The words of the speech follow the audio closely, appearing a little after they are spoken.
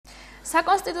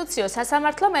საკონსტიტუციო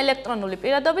სასამართლომ ელექტრონული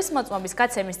პირადობის მოწმობის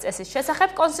გაცემის წესის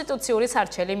შესახებ კონსტიტუციური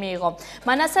სარჩელი მიიღო.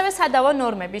 მან ასევე სადავო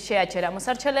ნორმები შეაჩერა.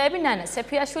 მოსარჩელეები ნანა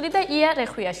სეფიაშვილი და ია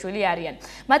რეხვიაშვილი არიან.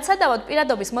 მათ სადავოდ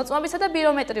პირადობის მოწმობისა და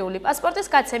ბიომეტრიული პასპორტის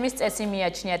გაცემის წესი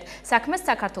მიაჩნიათ. საქმეს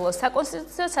საქართველოს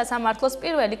საკონსტიტუციო სასამართლოს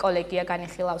პირველი კოლეგია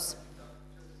განიხილავს.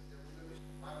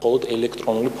 მხოლოდ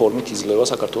ელექტრონული ფორმით იძლევა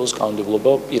საქართველოს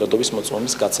კანონმდებლობა პირადობის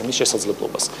მოწმობის გაცემის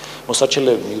შესაძლებლობას.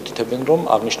 მოსარჩელეები მიუთითებენ, რომ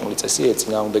აღნიშნული წესი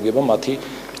ეწინააღმდეგება მათი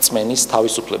რწმენის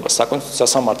თავისუფლებას. საკონსტიტუციო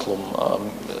სასამართლომ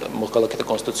მოქალაქეთა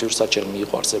კონსტიტუციური სარჩელი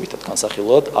მიიღო არსებითად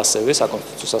განსახილველად, ასევე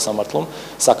საკონსტიტუციო სასამართლომ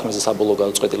საქმეზე საბოლოო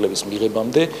გადაწყვეტილების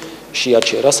მიღებამდე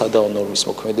შეაჩერა სადავო ნორმის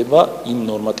მოქმედება იმ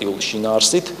ნორმატიული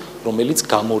შინაარსით, რომელიც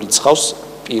გამორიცხავს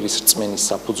პირის რწმენის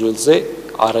საფუძველზე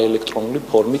არაელექტრონული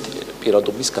ფორმით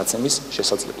პირადობის გაცემის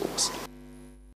შესაძლებლობას.